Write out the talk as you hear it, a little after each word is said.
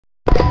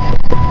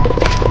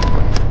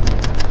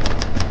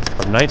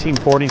from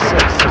 1946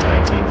 to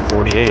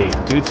 1948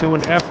 due to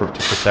an effort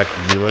to protect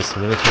the U.S.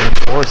 military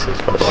forces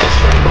from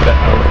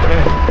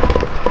okay.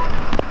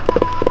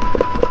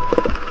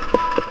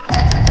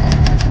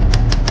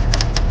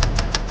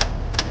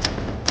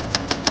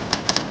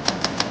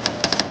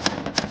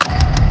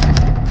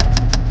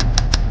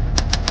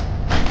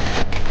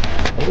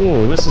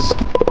 Ooh, this is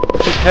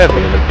heavy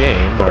in the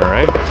game,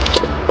 alright.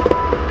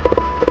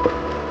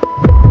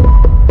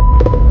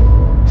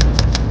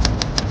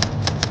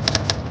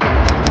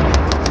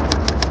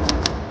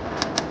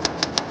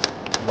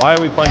 Why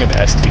are we playing an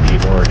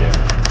STD war game?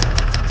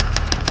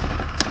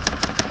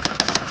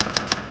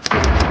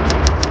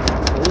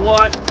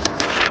 What?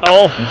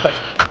 Oh my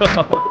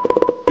god.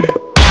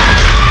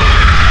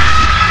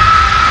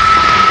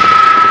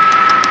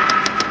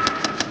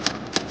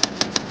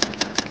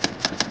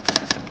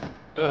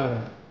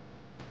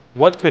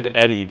 What could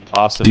Eddie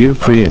possibly... Dear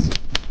friend,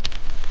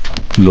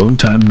 long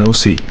time no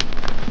see.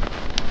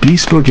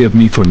 Please forgive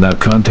me for not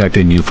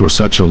contacting you for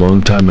such a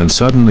long time and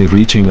suddenly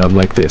reaching out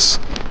like this.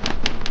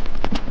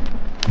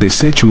 The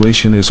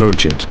situation is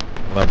urgent.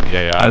 Well,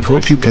 yeah, I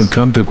hope you can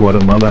come to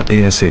Guatemala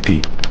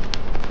ASAP.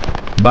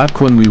 Back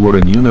when we were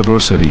in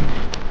university,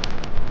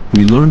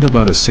 we learned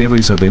about a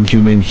series of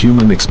inhumane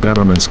human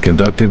experiments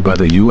conducted by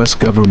the US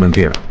government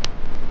here.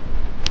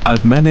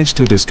 I've managed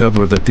to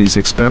discover that these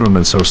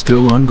experiments are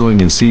still ongoing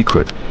in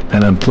secret,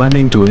 and I'm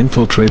planning to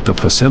infiltrate the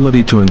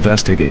facility to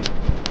investigate.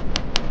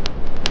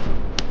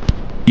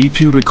 If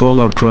you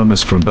recall our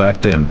promise from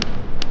back then,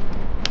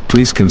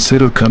 please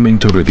consider coming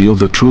to reveal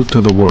the truth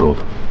to the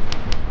world.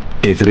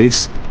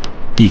 Edres,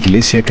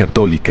 Iglesia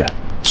Católica,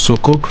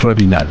 Sococ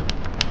Rabinal.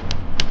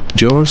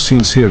 Yours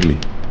sincerely,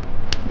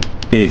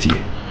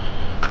 Eddie.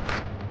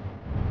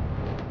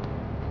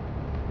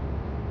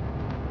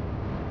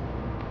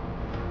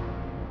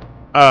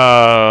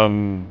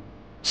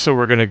 So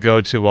we're gonna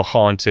go to a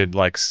haunted,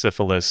 like,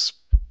 syphilis,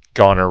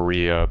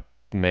 gonorrhea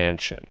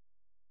mansion.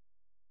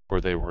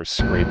 Where they were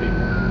screaming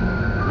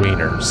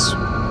wieners.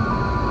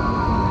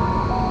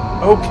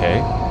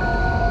 Okay.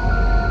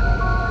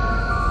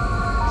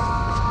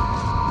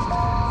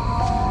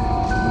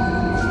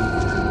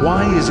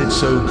 Why is it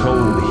so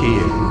cold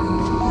here?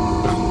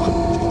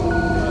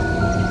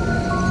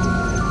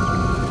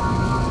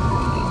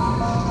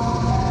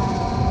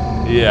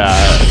 Yeah.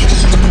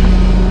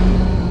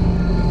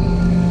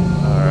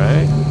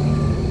 Alright.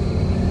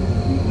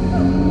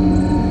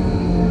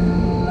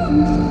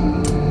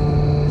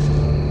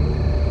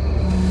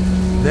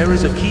 There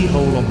is a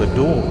keyhole on the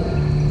door.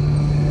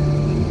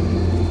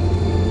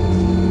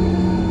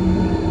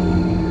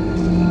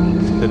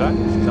 Did I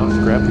not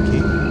grab the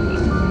key?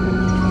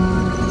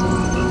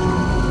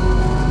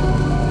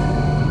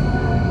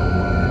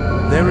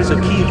 There is a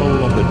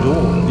keyhole on the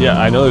door. Yeah,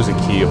 I know there's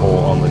a keyhole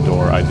on the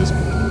door. I just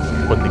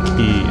put the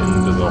key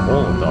into the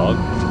hole, dog.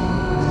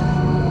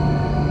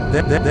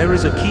 There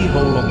is a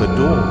keyhole on the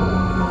door.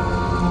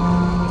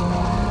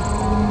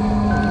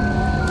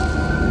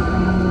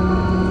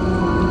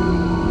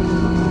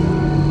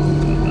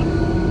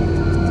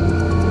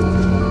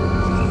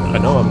 I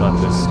know I'm not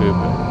this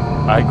stupid.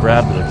 I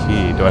grabbed the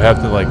key. Do I have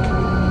to, like...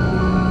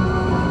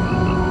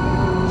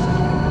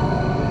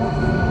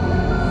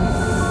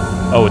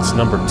 Oh, it's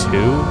number 2?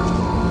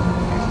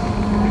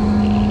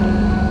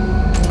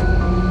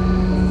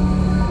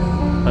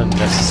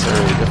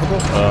 Unnecessarily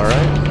difficult?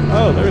 Alright.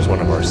 Oh, there's one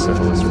of our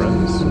syphilis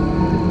friends.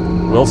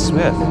 Will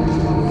Smith.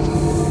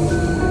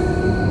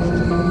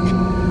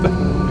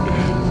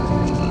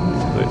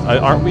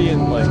 Aren't we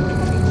in, like,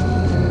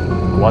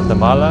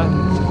 Guatemala?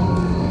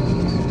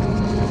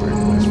 Weird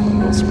place for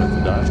Will Smith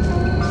to die.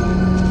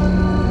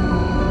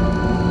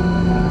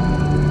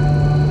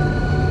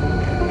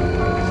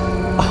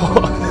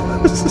 Oh,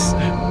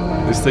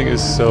 this thing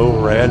is so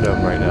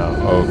random right now.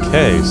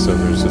 Okay, so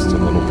there's just a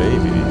little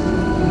baby.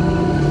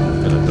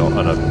 An adult,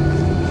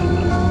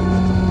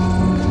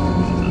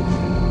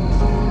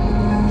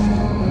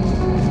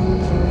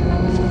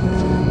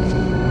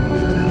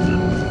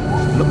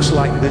 Looks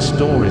like this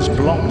door is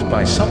blocked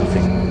by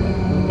something.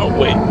 Oh,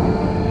 wait.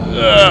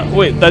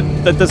 Wait, that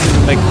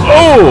doesn't make...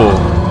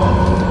 Oh!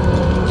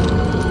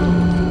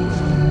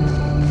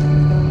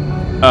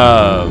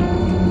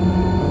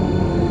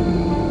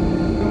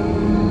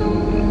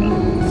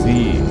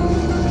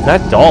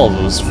 That doll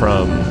was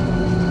from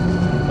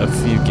a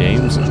few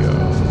games ago.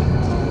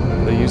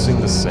 Are they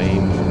using the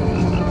same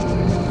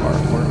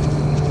artwork?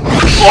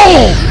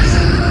 Oh!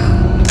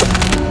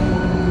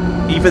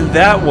 Even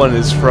that one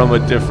is from a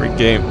different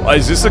game.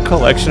 Is this a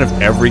collection of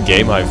every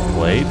game I've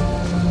played?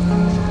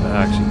 That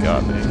actually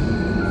got me.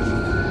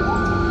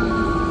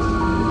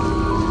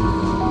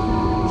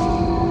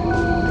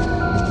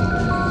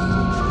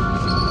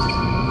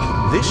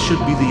 This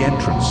should be the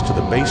entrance to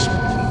the basement.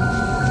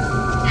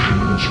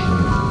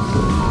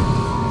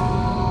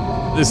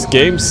 This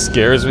game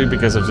scares me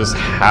because of just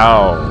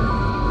how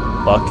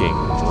fucking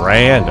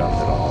random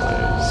it all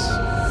is.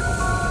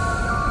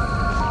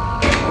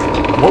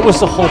 What was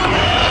the whole...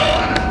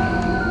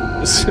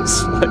 This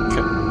is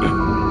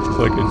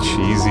like a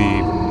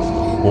cheesy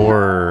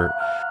horror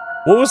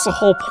What was the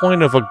whole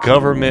point of a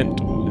government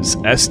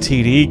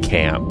STD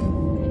camp?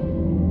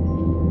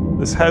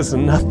 This has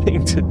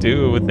nothing to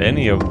do with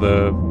any of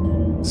the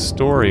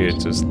story it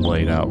just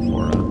laid out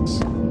for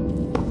us.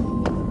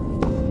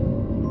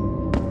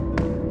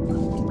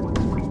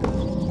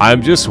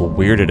 I'm just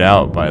weirded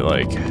out by,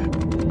 like,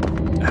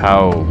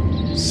 how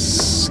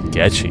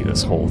sketchy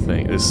this whole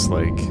thing is.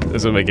 Like,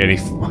 doesn't make any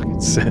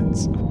fucking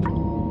sense.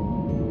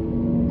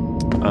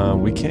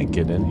 We can't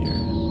get in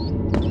here.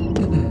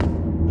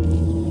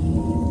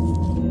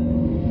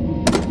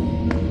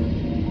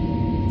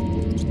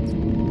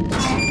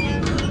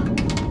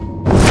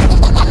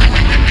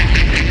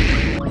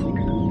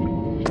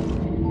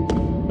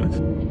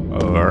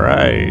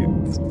 Alright.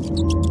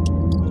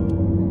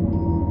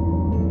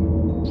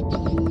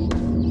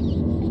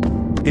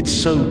 It's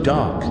so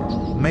dark.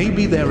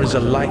 Maybe there is a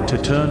light to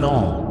turn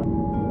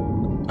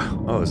on.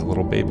 Oh, there's a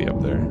little baby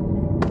up there.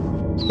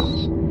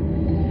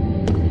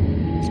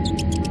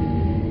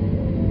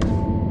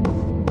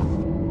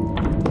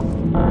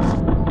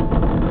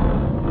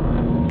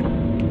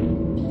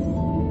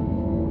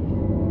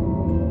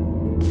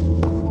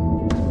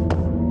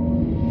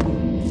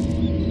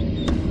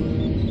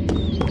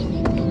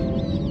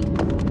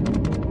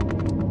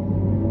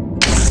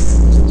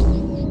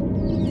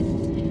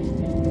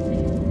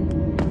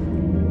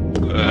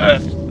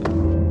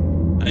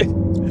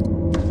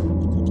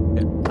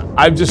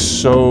 I'm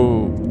just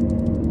so...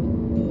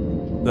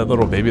 That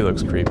little baby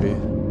looks creepy.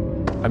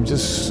 I'm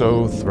just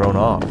so thrown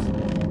off.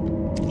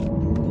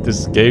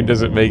 This game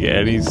doesn't make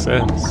any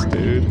sense,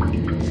 dude.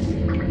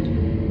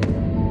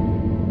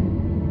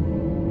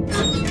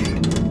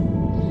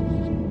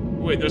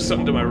 Wait, there's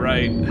something to my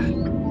right.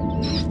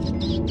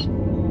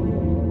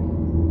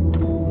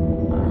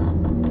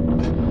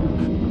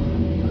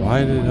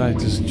 Why did I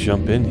just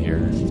jump in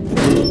here?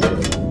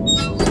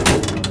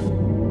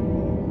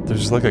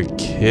 There's like a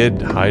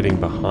kid hiding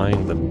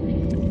behind the...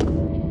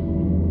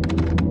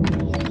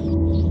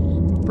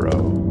 Bro.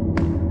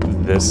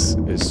 This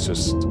is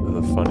just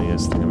the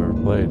funniest thing I've ever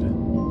played.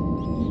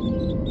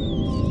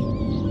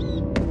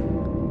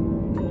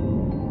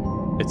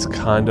 It's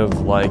kind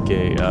of like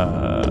a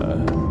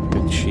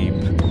cheap,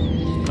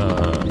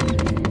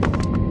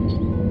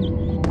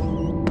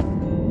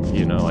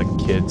 you know, like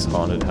kids'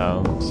 haunted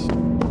house.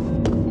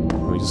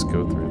 Can we just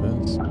go through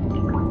this?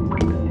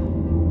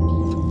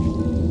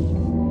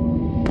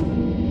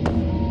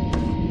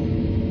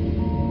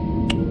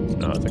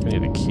 I think I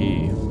need a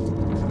key.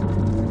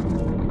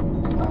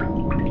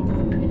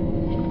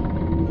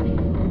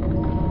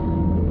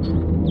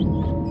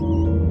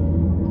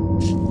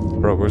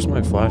 Bro, where's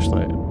my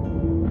flashlight?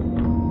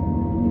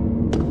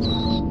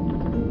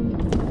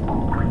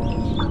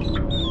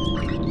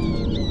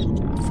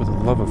 For the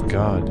love of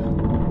God.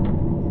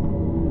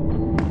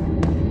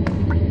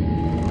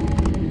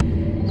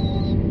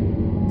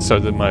 So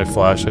that my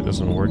flashlight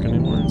doesn't work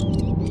anymore?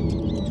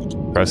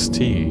 Press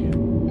T.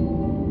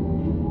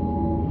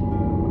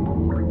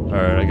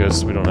 Alright, I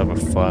guess we don't have a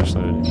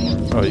flashlight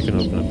anymore. Oh, you can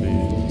open up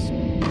these.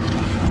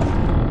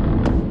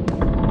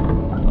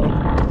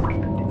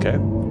 Oh, okay.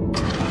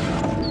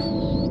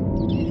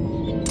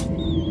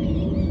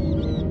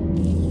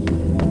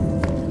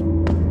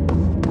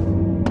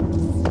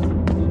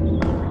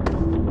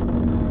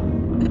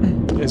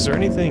 Is there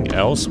anything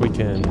else we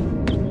can,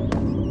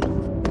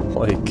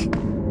 like,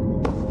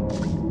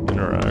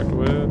 interact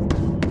with?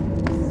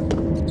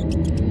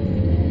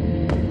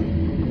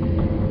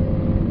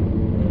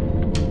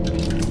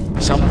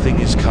 Something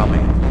is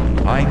coming.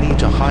 I need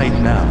to hide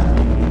now.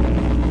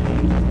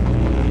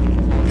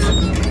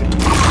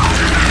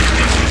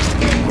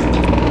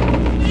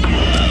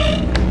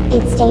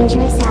 It's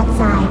dangerous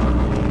outside.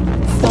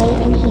 Stay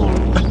in here.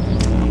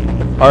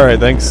 Alright,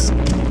 thanks,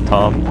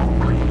 Tom.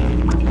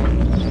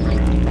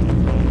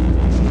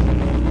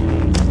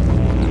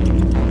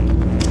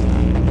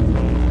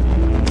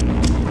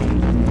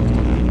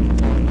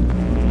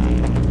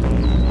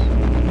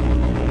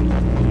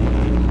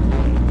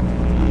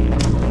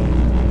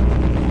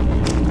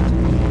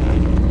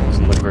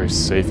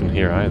 Safe in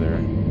here either.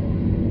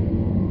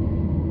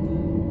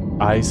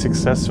 I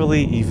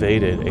successfully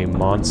evaded a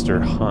monster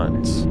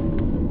hunt.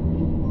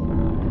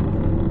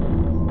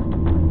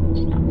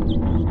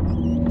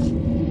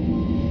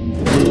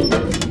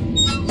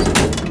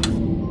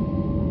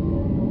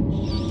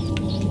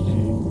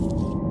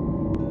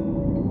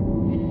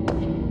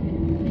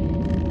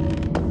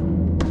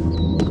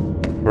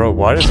 Bro,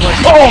 why does my...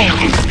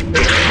 Oh!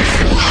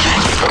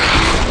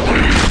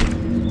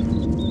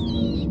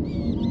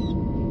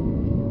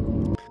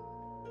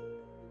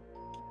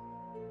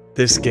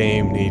 This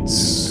game needs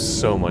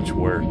so much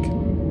work.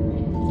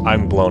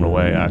 I'm blown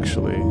away,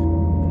 actually.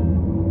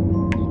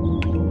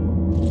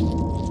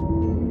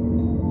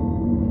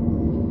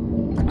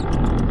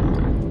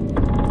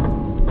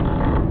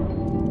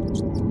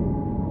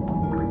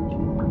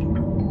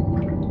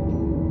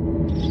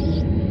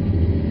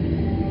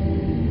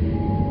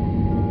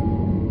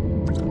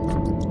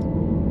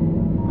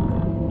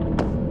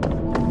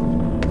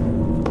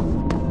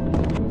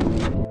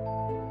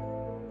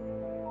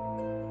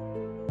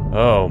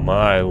 Oh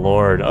my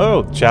lord.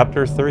 Oh,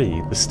 chapter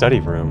 3, the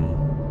study room.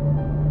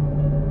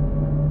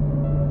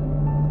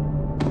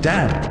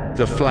 Damn,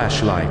 the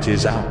flashlight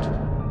is out.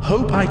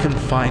 Hope I can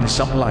find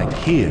some light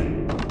here.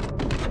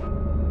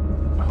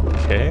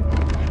 Okay.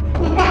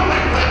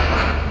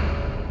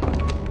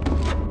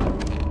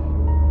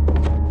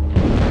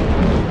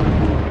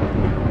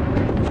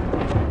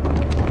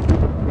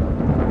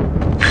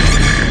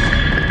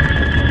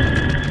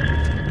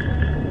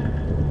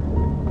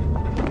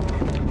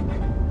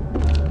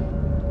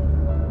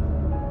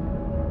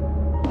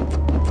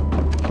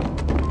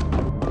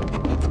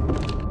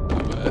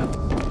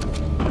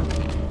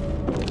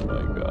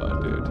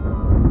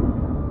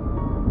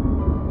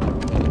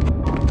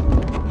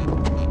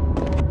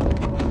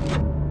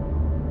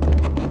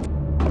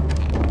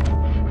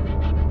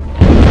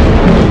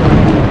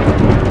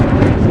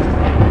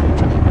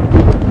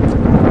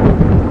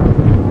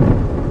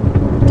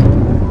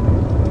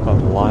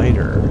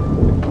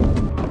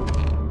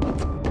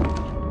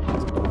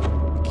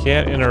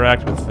 Can't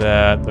interact with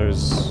that.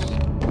 There's...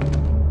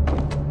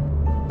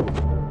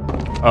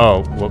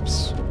 Oh,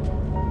 whoops.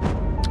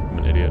 I'm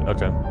an idiot.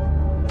 Okay.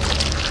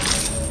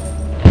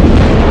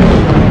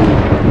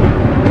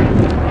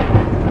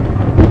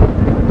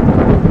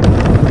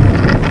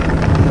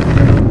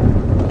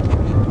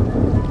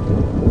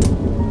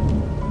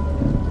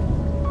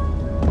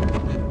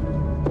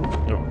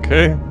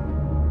 Okay.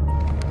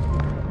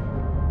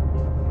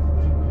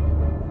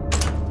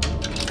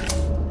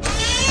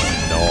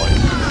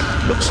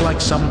 Looks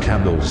like some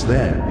candles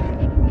there.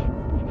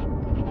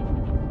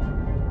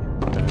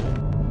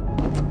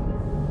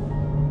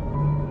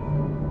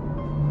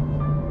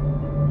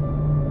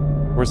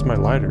 Where's my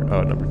lighter?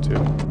 Oh, number 2.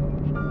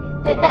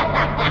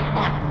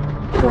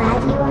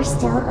 Glad you are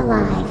still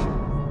alive.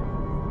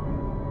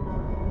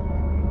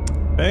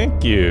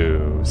 Thank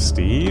you,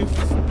 Steve.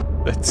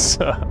 That's,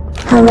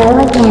 Hello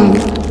again.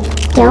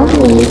 Don't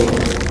leave.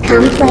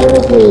 Come play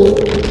with me.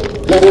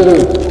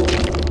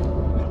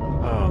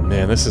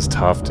 Man, this is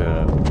tough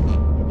to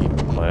even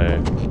play.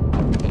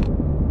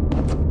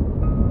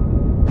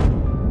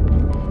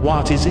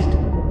 What is it?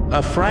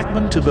 A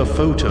fragment of a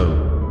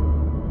photo.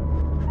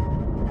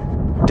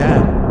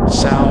 Damn,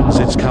 sounds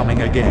it's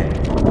coming again.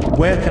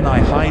 Where can I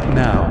hide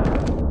now?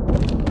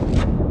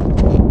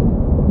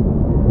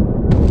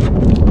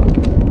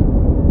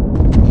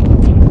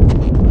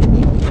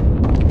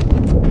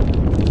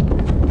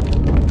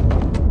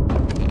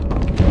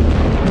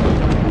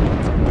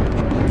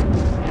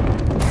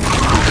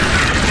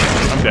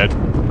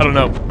 I don't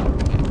know.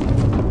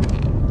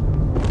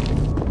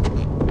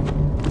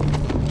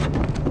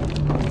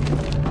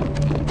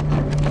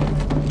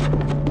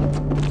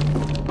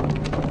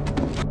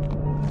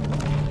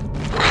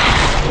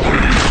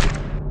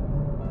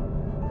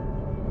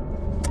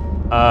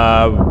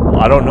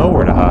 I don't know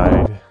where to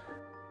hide.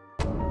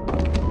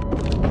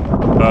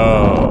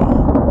 Oh.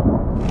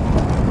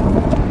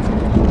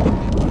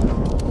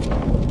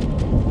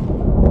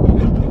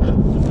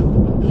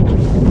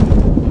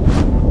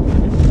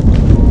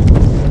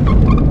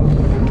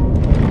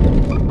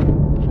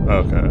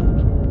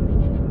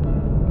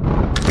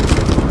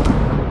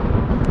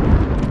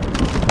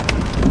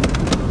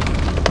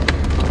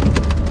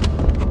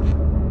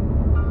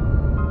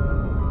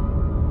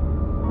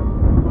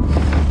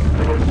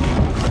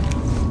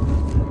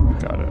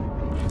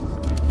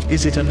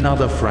 Is it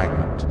another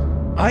fragment?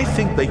 I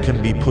think they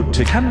can be put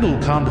to...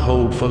 Candle can't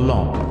hold for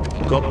long.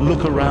 Got to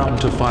look around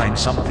to find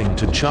something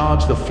to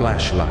charge the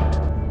flashlight.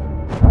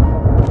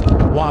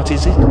 What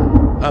is it?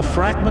 A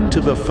fragment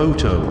of a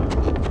photo.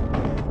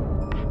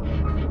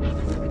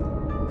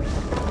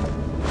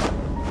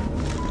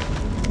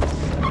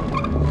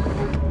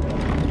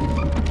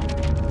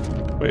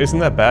 Wait, isn't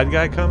that bad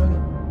guy coming?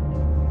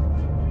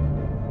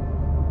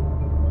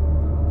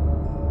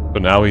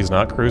 But now he's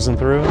not cruising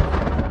through?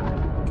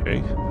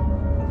 Okay.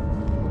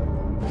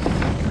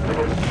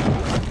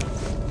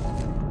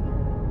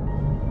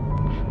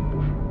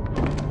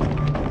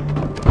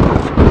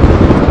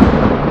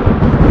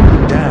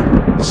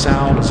 Damn,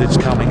 sounds it's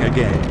coming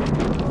again.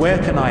 Where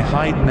can I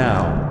hide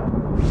now?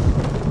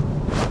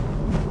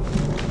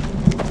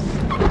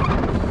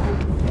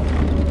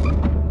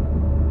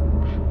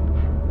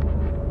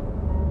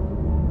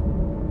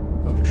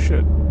 Oh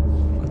shit.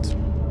 Let's...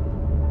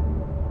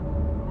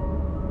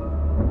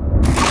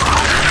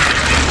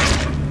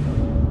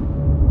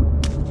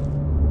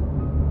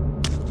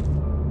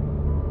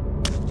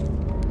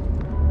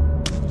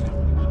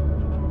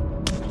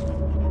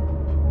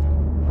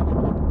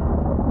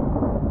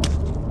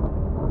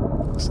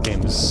 This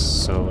game is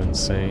so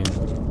insane.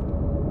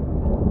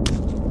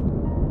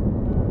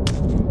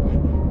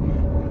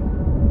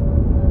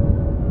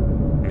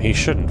 I mean, he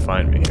shouldn't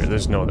find me here.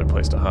 There's no other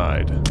place to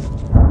hide.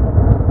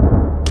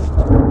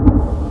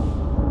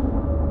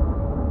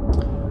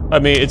 I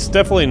mean, it's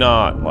definitely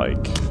not,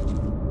 like...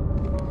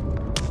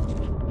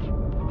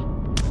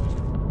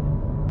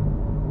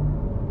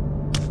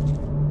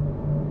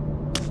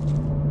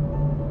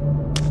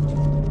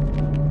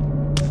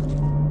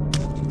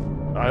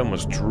 I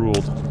almost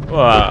drooled.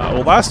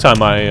 Well, last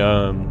time I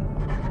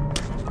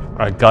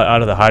got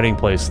out of the hiding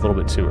place a little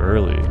bit too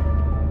early.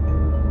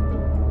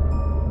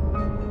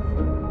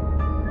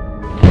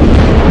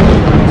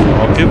 So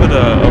I'll give it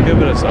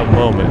a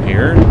moment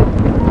here.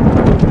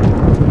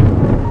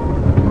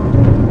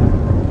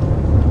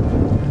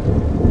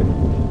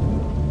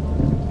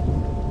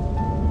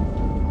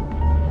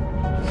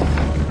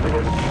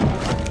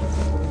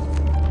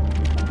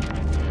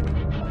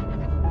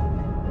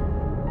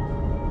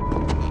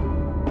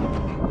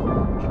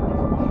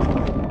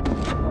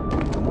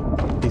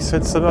 He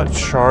said something about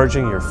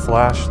charging your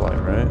flashlight,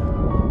 right?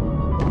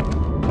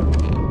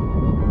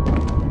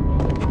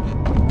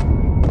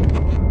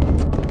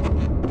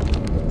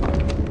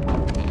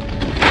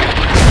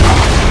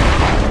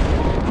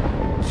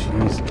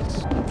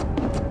 Jesus.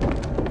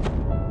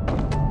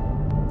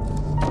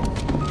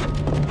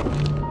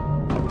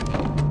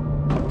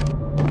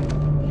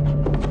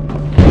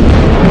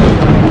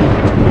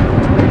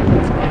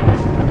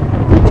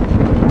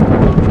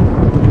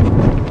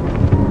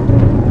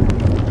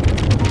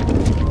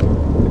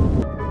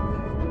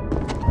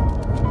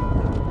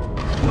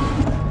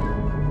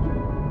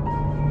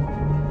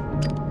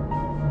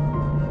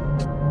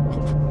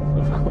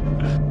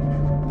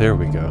 There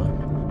we go.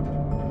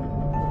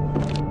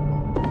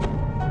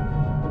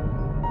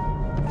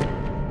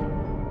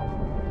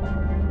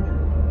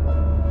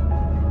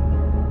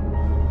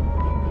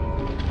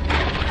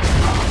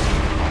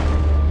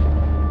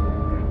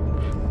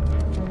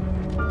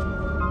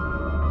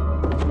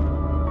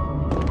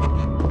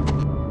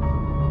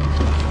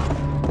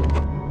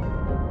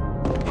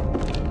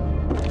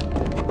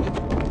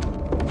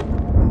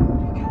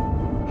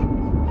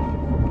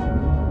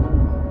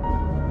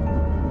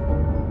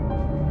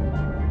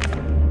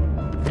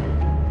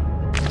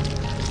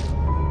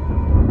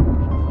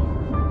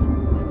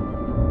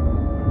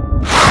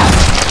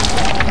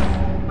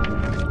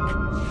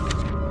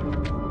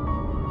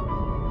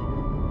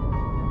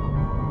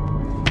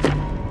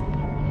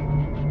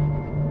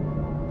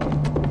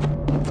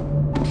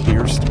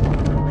 Pierced.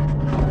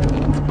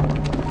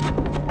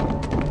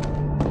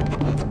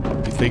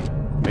 You think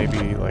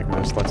maybe like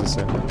this lets us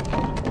in?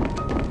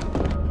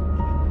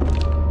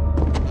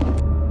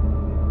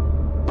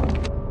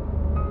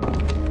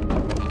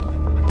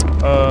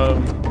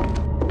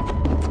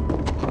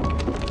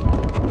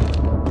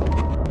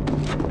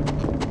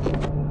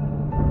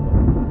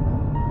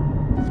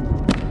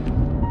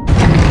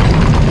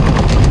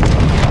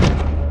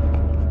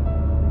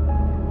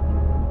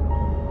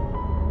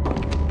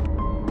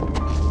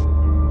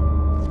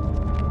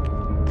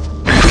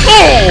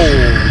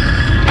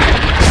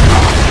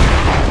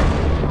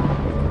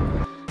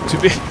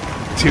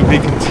 To be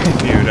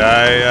continued.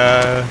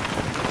 I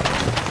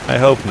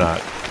hope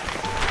not.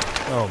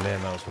 Oh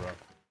man, that was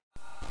rough.